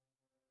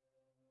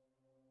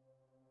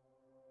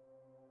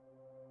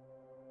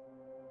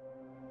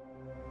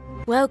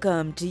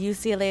Welcome to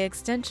UCLA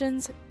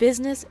Extension's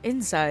Business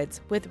Insights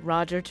with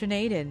Roger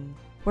Tornadin,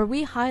 where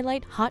we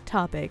highlight hot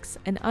topics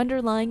and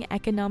underlying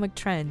economic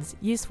trends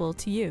useful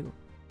to you.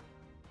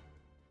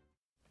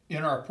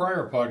 In our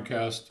prior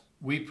podcast,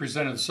 we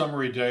presented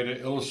summary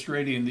data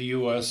illustrating the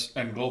U.S.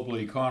 and global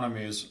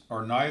economies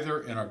are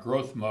neither in a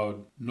growth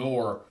mode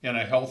nor in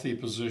a healthy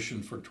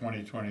position for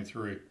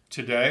 2023.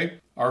 Today,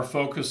 our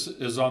focus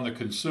is on the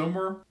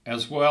consumer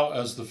as well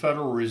as the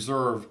Federal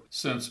Reserve,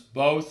 since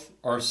both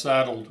are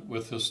saddled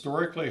with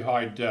historically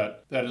high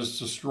debt that is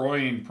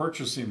destroying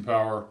purchasing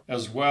power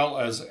as well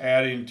as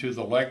adding to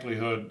the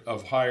likelihood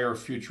of higher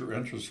future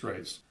interest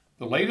rates.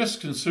 The latest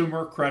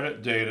consumer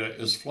credit data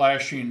is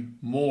flashing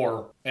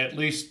at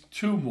least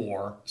two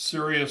more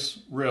serious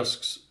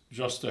risks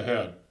just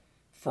ahead.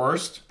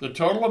 First, the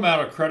total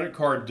amount of credit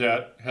card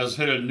debt has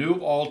hit a new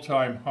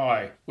all-time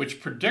high, which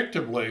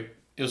predictably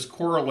is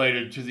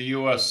correlated to the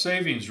U.S.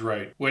 savings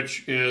rate,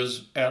 which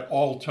is at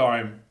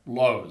all-time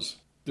lows.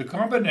 The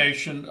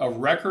combination of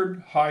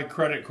record high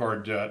credit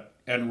card debt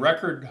and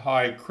record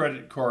high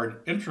credit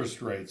card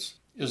interest rates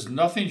is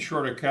nothing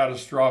short of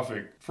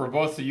catastrophic for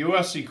both the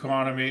U.S.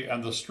 economy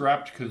and the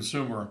strapped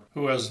consumer,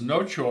 who has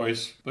no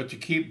choice but to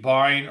keep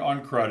buying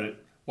on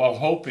credit while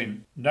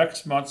hoping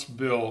next month's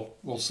bill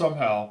will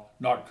somehow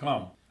not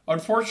come.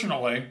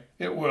 Unfortunately,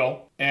 it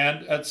will,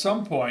 and at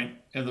some point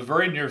in the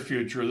very near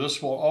future,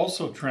 this will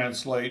also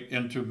translate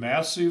into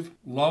massive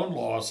loan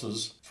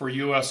losses for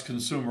U.S.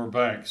 consumer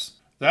banks.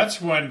 That's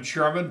when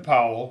Chairman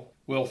Powell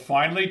will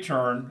finally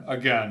turn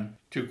again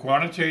to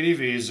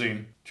quantitative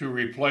easing to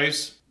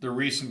replace the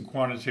recent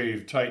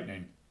quantitative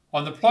tightening.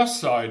 On the plus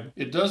side,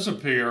 it does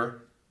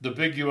appear the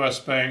big U.S.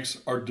 banks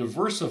are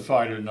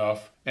diversified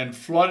enough and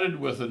flooded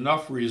with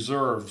enough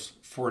reserves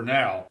for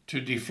now to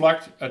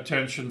deflect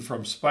attention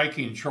from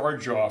spiking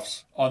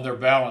charge-offs on their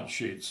balance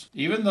sheets.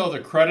 Even though the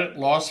credit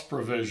loss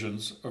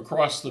provisions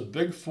across the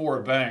big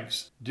four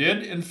banks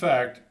did in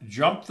fact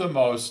jump the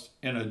most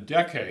in a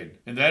decade,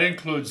 and that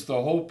includes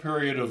the whole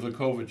period of the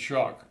COVID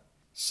shock.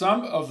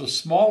 Some of the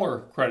smaller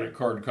credit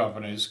card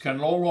companies can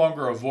no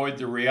longer avoid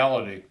the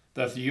reality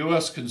that the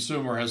U.S.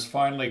 consumer has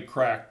finally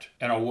cracked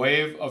and a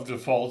wave of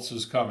defaults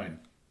is coming.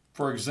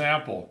 For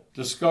example,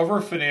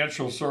 Discover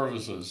Financial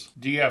Services,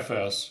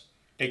 DFS,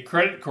 a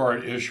credit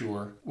card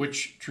issuer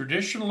which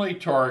traditionally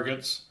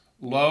targets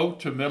low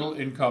to middle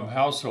income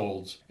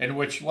households and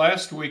which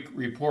last week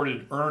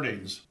reported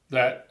earnings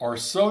that are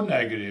so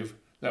negative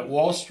that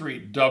Wall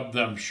Street dubbed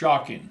them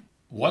shocking.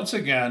 Once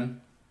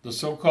again, the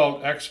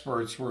so-called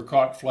experts were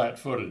caught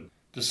flat-footed.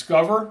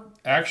 Discover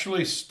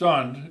actually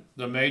stunned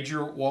the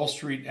major Wall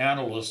Street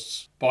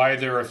analysts by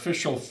their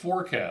official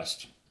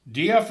forecast.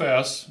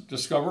 DFS,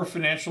 Discover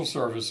Financial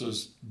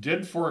Services,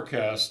 did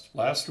forecast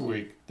last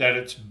week that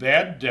its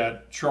bad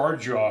debt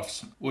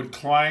charge-offs would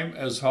climb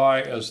as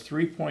high as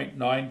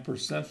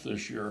 3.9%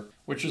 this year,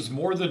 which is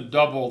more than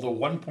double the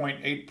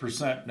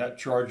 1.8% net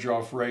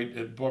charge-off rate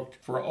it booked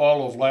for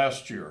all of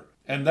last year.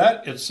 And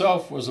that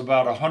itself was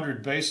about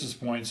 100 basis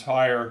points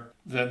higher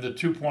than the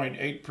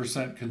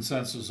 2.8%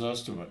 consensus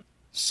estimate.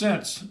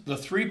 Since the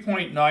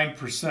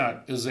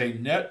 3.9% is a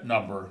net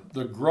number,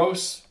 the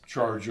gross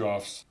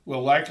charge-offs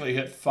will likely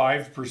hit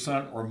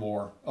 5% or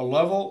more, a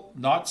level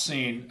not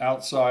seen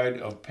outside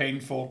of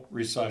painful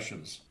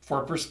recessions.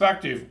 For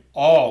perspective,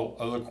 all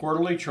of the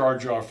quarterly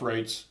charge-off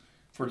rates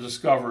for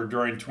Discover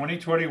during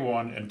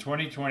 2021 and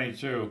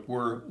 2022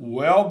 were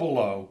well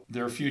below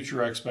their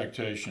future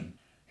expectation.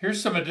 Here's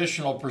some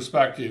additional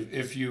perspective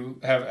if you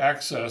have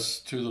access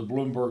to the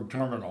Bloomberg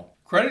terminal.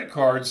 Credit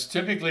cards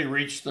typically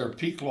reach their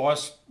peak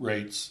loss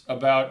rates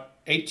about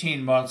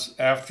 18 months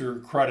after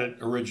credit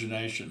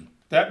origination.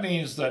 That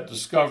means that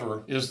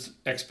Discover is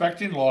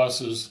expecting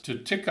losses to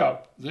tick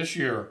up this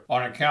year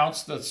on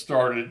accounts that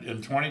started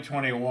in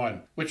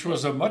 2021, which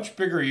was a much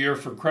bigger year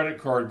for credit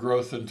card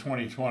growth than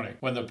 2020,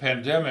 when the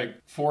pandemic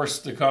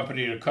forced the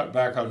company to cut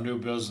back on new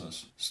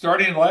business.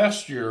 Starting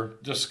last year,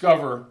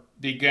 Discover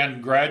began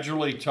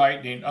gradually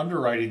tightening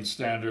underwriting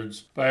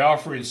standards by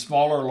offering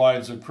smaller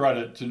lines of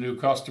credit to new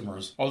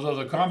customers, although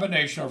the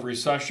combination of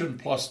recession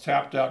plus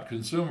tapped-out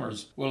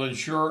consumers will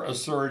ensure a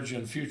surge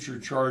in future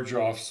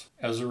charge-offs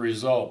as a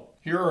result.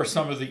 Here are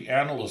some of the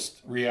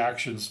analyst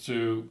reactions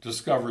to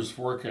Discover's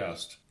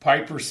forecast.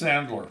 Piper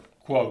Sandler,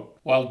 quote,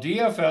 while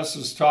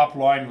DFS's top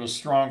line was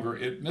stronger,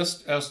 it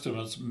missed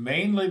estimates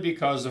mainly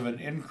because of an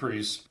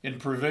increase in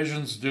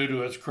provisions due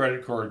to its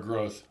credit card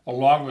growth,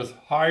 along with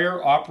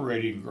higher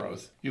operating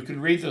growth. You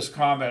can read this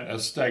comment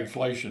as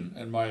stagflation,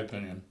 in my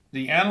opinion.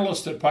 The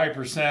analyst at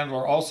Piper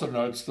Sandler also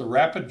notes the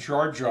rapid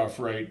charge-off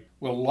rate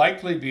will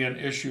likely be an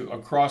issue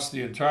across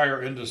the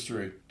entire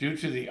industry due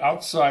to the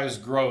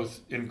outsized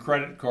growth in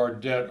credit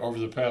card debt over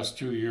the past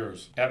 2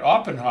 years. At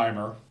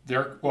Oppenheimer,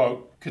 their,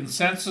 quote,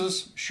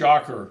 consensus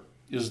shocker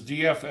is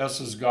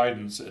DFS's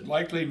guidance. It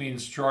likely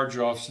means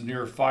charge-offs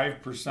near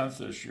 5%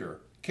 this year.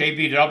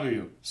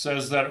 KBW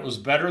says that it was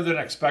better than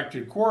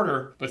expected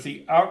quarter, but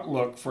the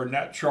outlook for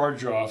net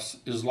charge-offs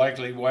is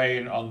likely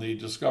weighing on the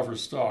Discover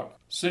stock.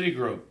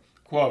 Citigroup,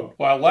 Quote,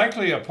 while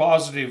likely a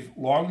positive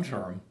long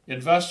term,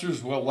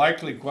 investors will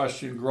likely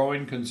question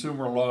growing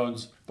consumer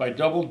loans by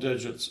double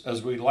digits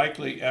as we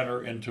likely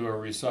enter into a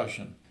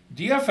recession.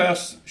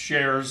 DFS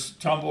shares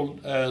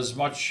tumbled as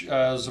much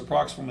as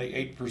approximately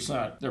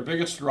 8%, their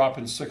biggest drop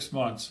in 6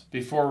 months,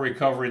 before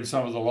recovering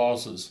some of the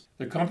losses.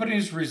 The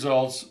company's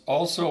results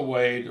also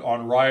weighed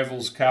on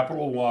rivals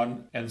Capital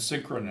One and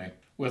Synchrony,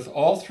 with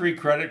all three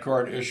credit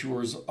card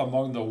issuers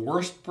among the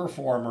worst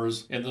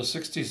performers in the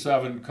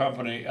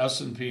 67-company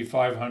S&P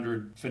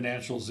 500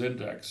 Financials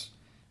Index.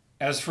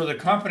 As for the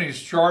company's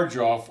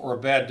charge-off or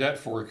bad debt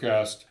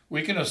forecast,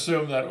 we can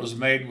assume that it was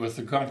made with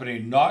the company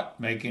not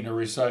making a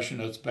recession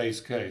its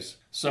base case.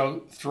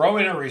 So throw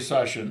in a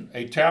recession,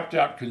 a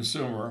tapped-out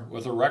consumer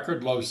with a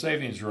record low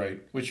savings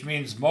rate, which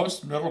means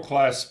most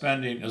middle-class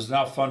spending is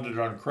now funded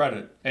on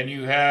credit, and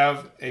you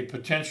have a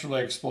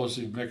potentially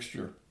explosive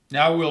mixture.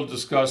 Now we'll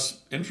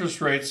discuss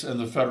interest rates and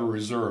the Federal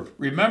Reserve.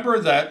 Remember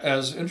that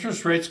as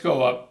interest rates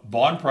go up,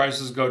 bond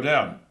prices go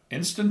down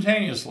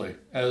instantaneously,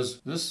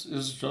 as this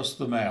is just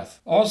the math.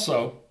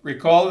 Also,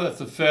 recall that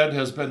the Fed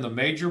has been the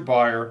major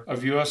buyer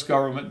of U.S.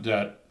 government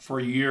debt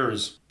for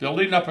years,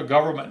 building up a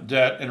government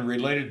debt and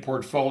related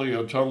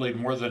portfolio totaling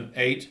more than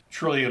 $8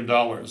 trillion,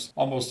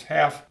 almost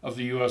half of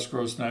the U.S.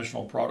 gross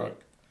national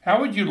product. How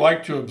would you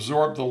like to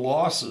absorb the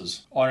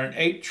losses on an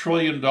 $8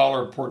 trillion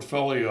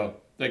portfolio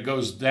that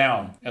goes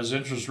down as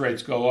interest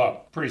rates go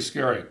up? Pretty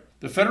scary.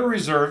 The Federal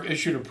Reserve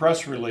issued a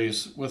press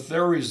release with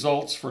their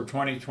results for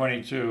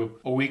 2022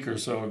 a week or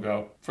so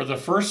ago. For the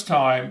first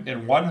time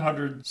in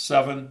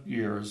 107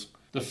 years,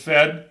 the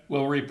Fed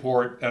will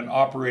report an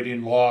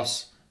operating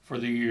loss for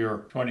the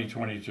year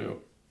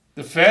 2022.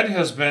 The Fed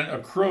has been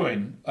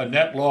accruing a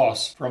net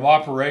loss from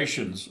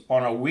operations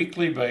on a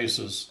weekly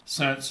basis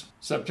since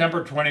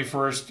September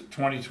 21st,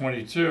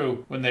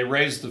 2022, when they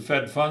raised the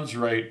Fed funds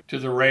rate to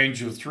the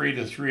range of 3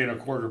 to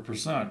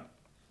 3.25%.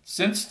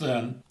 Since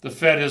then, the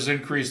Fed has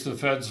increased the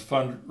Fed's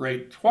fund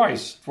rate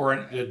twice for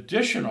an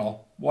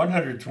additional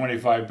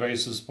 125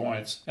 basis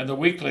points, and the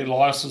weekly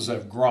losses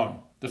have grown.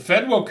 The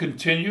Fed will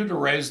continue to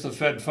raise the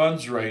Fed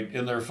funds rate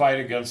in their fight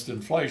against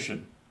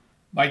inflation.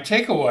 My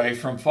takeaway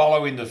from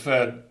following the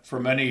Fed for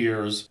many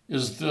years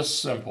is this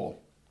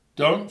simple.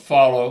 Don't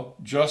follow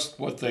just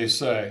what they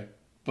say,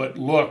 but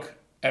look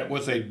at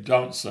what they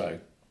don't say.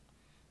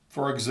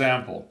 For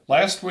example,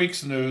 last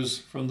week's news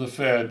from the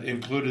Fed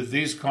included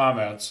these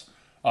comments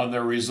on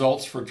their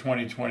results for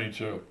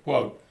 2022.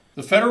 Quote,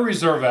 the Federal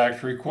Reserve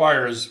Act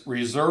requires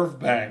reserve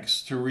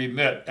banks to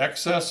remit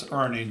excess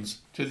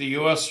earnings to the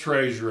U.S.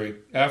 Treasury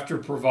after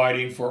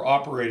providing for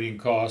operating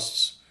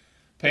costs,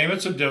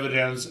 payments of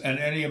dividends, and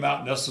any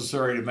amount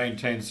necessary to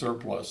maintain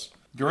surplus.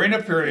 During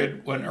a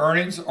period when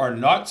earnings are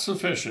not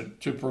sufficient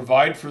to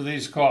provide for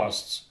these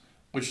costs,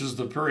 which is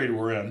the period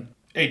we're in,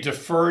 a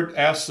deferred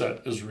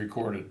asset is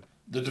recorded.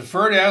 The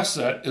deferred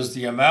asset is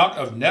the amount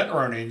of net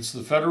earnings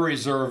the Federal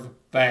Reserve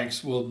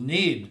banks will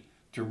need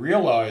to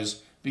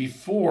realize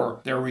before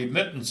their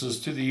remittances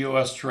to the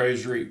U.S.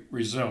 Treasury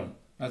resume.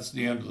 That's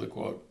the end of the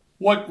quote.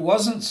 What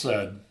wasn't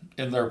said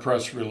in their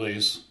press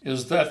release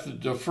is that the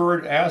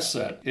deferred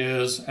asset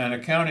is an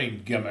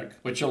accounting gimmick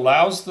which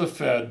allows the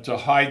Fed to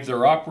hide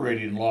their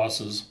operating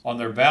losses on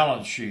their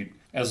balance sheet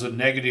as a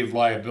negative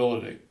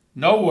liability.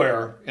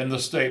 Nowhere in the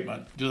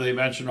statement do they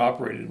mention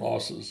operating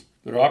losses.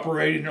 But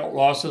operating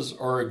losses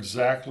are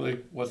exactly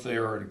what they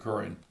are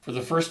incurring. For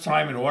the first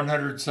time in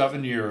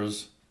 107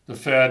 years, the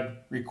Fed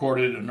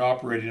recorded an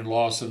operating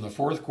loss in the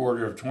fourth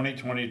quarter of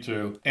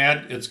 2022,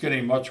 and it's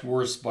getting much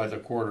worse by the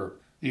quarter.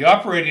 The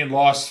operating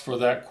loss for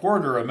that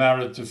quarter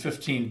amounted to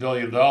 $15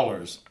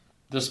 billion.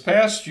 This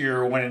past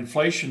year, when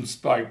inflation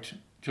spiked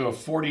to a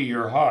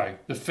 40-year high,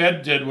 the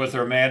Fed did what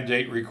their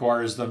mandate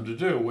requires them to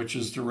do, which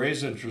is to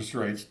raise interest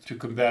rates to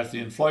combat the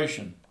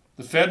inflation.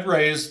 The Fed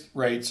raised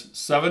rates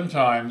 7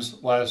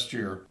 times last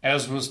year.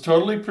 As was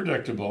totally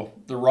predictable,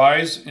 the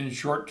rise in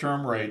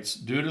short-term rates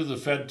due to the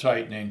Fed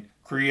tightening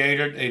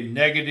created a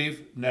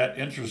negative net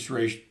interest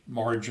rate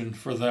margin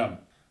for them,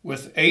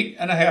 with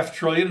 $8.5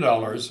 trillion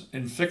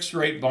in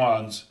fixed-rate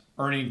bonds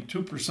earning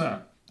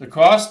 2%. The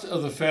cost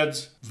of the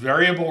Fed's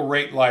variable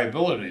rate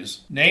liabilities,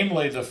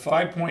 namely the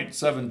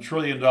 $5.7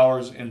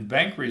 trillion in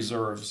bank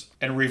reserves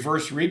and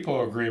reverse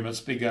repo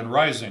agreements, began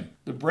rising.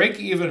 The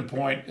break-even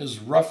point is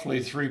roughly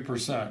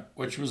 3%,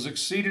 which was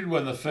exceeded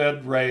when the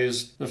Fed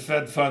raised the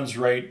Fed funds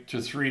rate to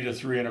 3 to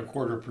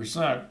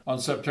 3.25% on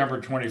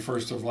September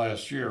 21st of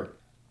last year.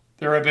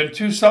 There have been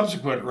 2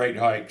 subsequent rate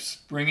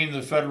hikes, bringing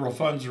the federal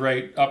funds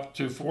rate up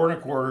to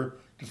 4.25%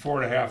 to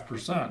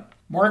 4.5%.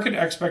 Market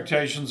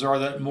expectations are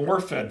that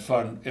more Fed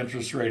fund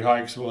interest rate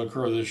hikes will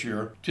occur this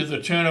year, to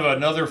the tune of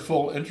another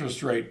full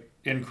interest rate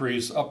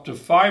increase up to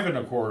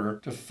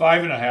 5.25% to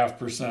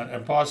 5.5%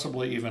 and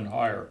possibly even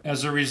higher.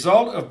 As a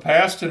result of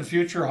past and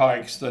future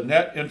hikes, the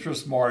net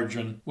interest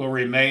margin will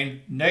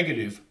remain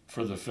negative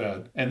for the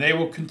Fed, and they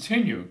will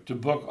continue to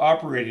book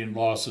operating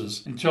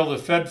losses until the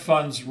Fed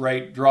funds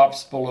rate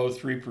drops below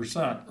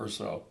 3% or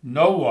so.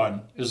 No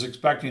one is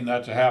expecting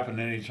that to happen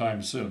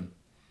anytime soon.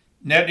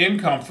 Net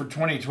income for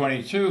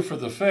 2022 for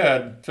the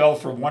Fed fell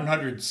from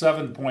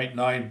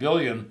 $107.9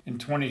 billion in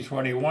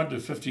 2021 to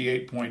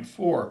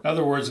 $58.4. In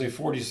other words, a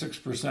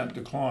 46%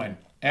 decline.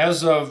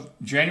 As of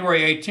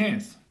January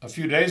 18th, a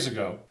few days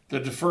ago,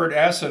 the deferred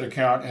asset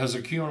account has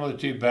a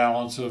cumulative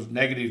balance of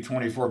negative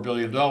 $24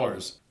 billion.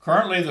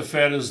 Currently, the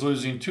Fed is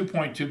losing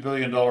 $2.2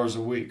 billion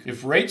a week.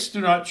 If rates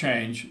do not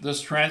change,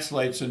 this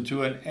translates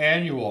into an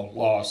annual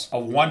loss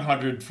of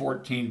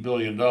 $114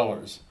 billion.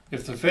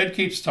 If the Fed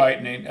keeps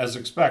tightening as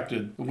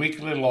expected, the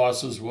weekly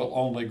losses will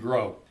only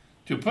grow.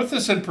 To put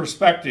this in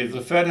perspective, the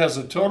Fed has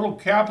a total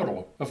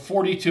capital of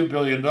 $42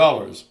 billion.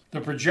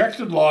 The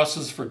projected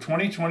losses for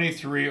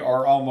 2023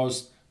 are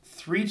almost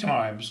 3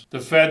 times the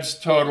Fed's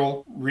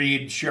total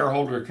Reid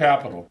shareholder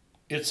capital.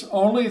 It's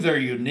only their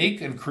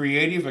unique and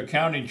creative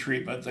accounting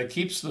treatment that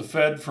keeps the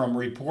Fed from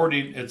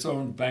reporting its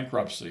own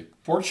bankruptcy.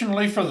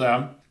 Fortunately for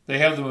them, they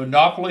have the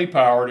monopoly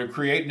power to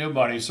create new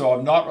money, so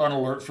I'm not on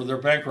alert for their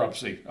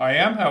bankruptcy. I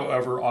am,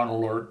 however, on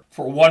alert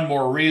for one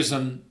more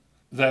reason: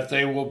 that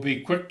they will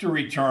be quick to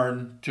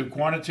return to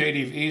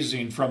quantitative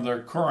easing from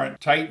their current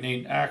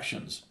tightening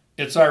actions.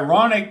 It's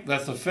ironic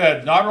that the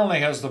Fed not only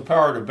has the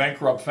power to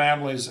bankrupt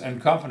families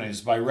and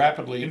companies by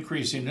rapidly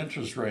increasing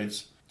interest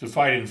rates to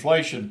fight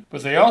inflation,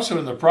 but they also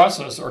in the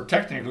process are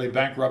technically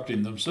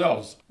bankrupting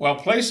themselves. While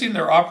placing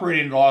their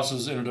operating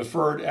losses in a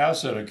deferred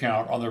asset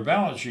account on their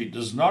balance sheet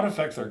does not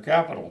affect their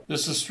capital,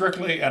 this is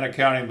strictly an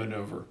accounting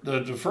maneuver.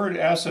 The deferred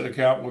asset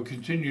account will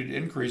continue to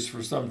increase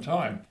for some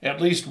time. At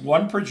least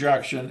one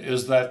projection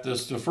is that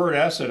this deferred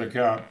asset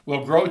account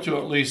will grow to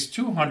at least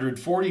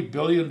 $240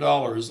 billion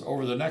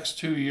over the next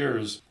 2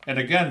 years, and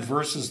again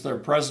versus their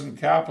present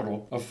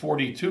capital of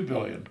 $42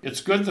 billion.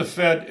 It's good the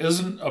Fed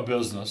isn't a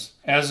business,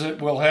 as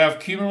it will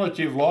have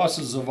cumulative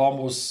losses of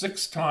almost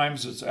 6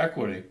 times its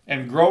equity,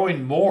 and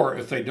growing more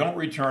if they don't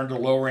return to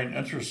lowering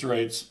interest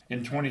rates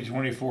in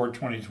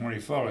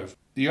 2024-2025.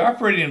 The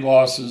operating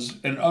losses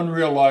and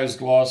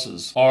unrealized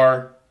losses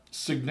are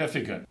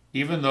significant,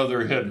 even though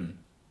they're hidden.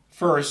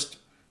 First,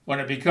 when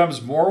it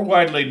becomes more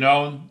widely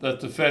known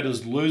that the Fed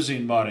is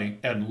losing money,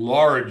 and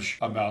large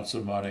amounts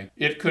of money,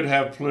 it could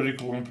have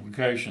political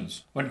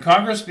implications. When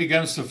Congress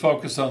begins to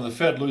focus on the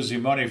Fed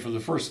losing money for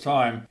the first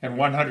time in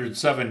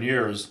 107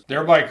 years,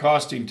 thereby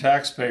costing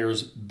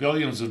taxpayers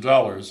billions of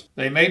dollars,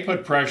 they may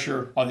put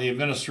pressure on the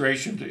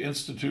administration to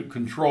institute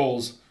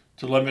controls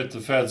to limit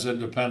the Fed's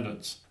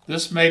independence.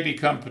 This may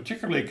become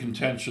particularly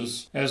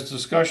contentious as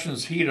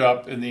discussions heat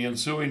up in the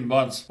ensuing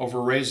months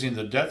over raising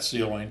the debt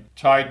ceiling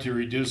tied to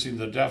reducing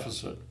the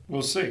deficit.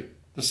 We'll see.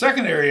 The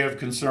second area of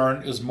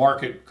concern is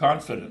market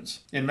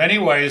confidence. In many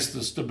ways,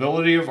 the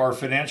stability of our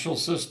financial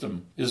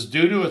system is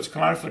due to its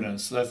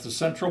confidence that the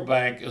central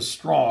bank is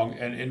strong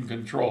and in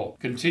control.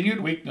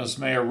 Continued weakness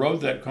may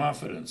erode that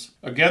confidence.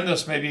 Again,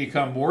 this may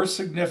become more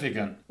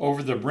significant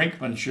over the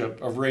brinkmanship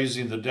of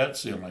raising the debt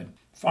ceiling.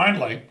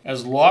 Finally,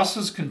 as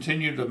losses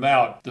continue to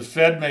mount, the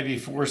Fed may be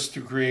forced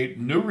to create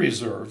new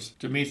reserves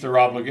to meet their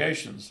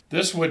obligations.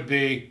 This would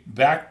be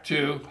back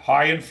to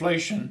high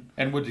inflation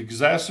and would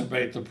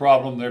exacerbate the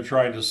problem they're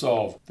trying to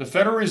solve. The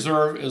Federal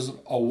Reserve is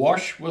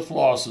awash with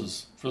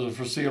losses for the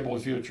foreseeable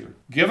future.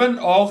 Given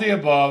all the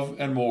above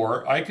and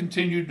more, I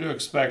continue to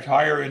expect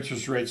higher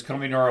interest rates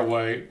coming our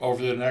way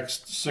over the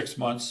next 6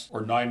 months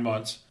or 9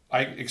 months.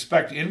 I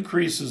expect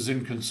increases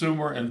in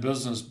consumer and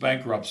business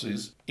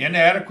bankruptcies,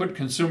 inadequate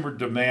consumer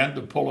demand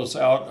to pull us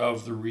out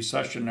of the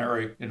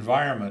recessionary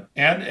environment,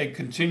 and a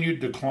continued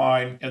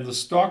decline in the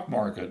stock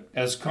market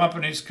as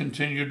companies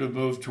continue to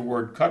move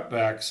toward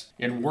cutbacks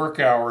in work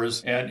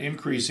hours and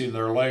increasing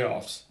their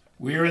layoffs.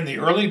 We are in the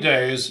early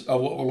days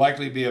of what will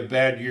likely be a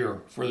bad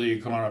year for the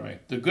economy.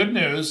 The good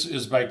news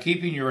is by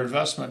keeping your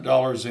investment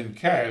dollars in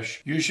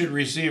cash, you should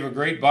receive a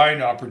great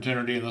buying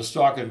opportunity in the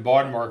stock and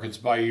bond markets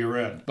by year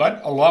end.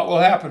 But a lot will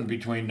happen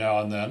between now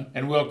and then,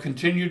 and we'll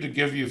continue to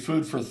give you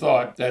food for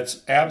thought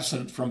that's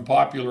absent from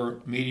popular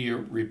media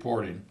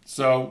reporting.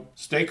 So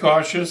stay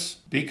cautious,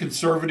 be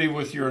conservative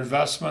with your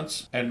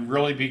investments, and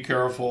really be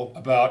careful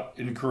about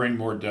incurring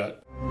more debt.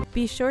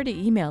 Be sure to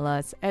email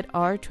us at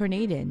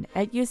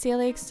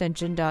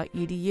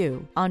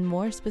rtornadin@uclaextension.edu on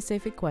more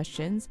specific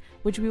questions,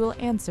 which we will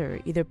answer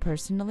either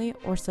personally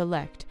or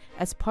select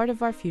as part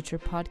of our future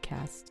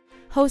podcast.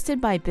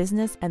 Hosted by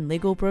Business and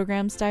Legal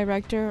Programs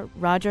Director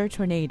Roger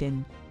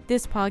Tornadin,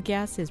 this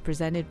podcast is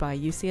presented by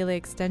UCLA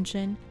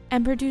Extension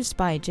and produced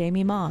by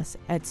Jamie Moss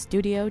at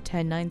Studio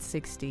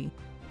 10960.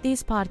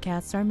 These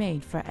podcasts are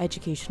made for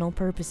educational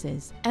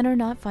purposes and are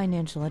not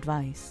financial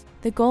advice.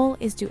 The goal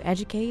is to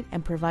educate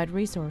and provide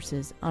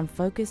resources on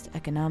focused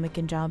economic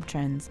and job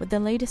trends with the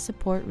latest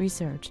support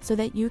research so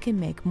that you can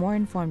make more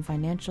informed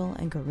financial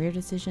and career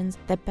decisions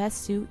that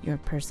best suit your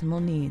personal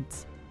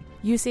needs.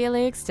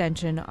 UCLA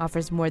Extension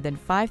offers more than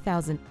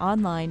 5,000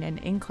 online and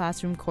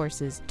in-classroom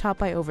courses taught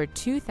by over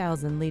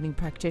 2,000 leading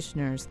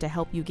practitioners to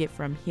help you get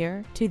from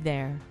here to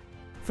there.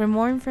 For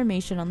more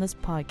information on this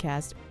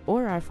podcast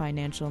or our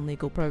financial and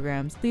legal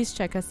programs, please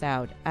check us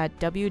out at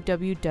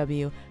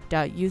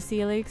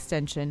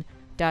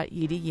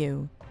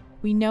www.uclaextension.edu.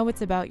 We know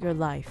it's about your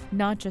life,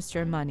 not just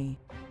your money.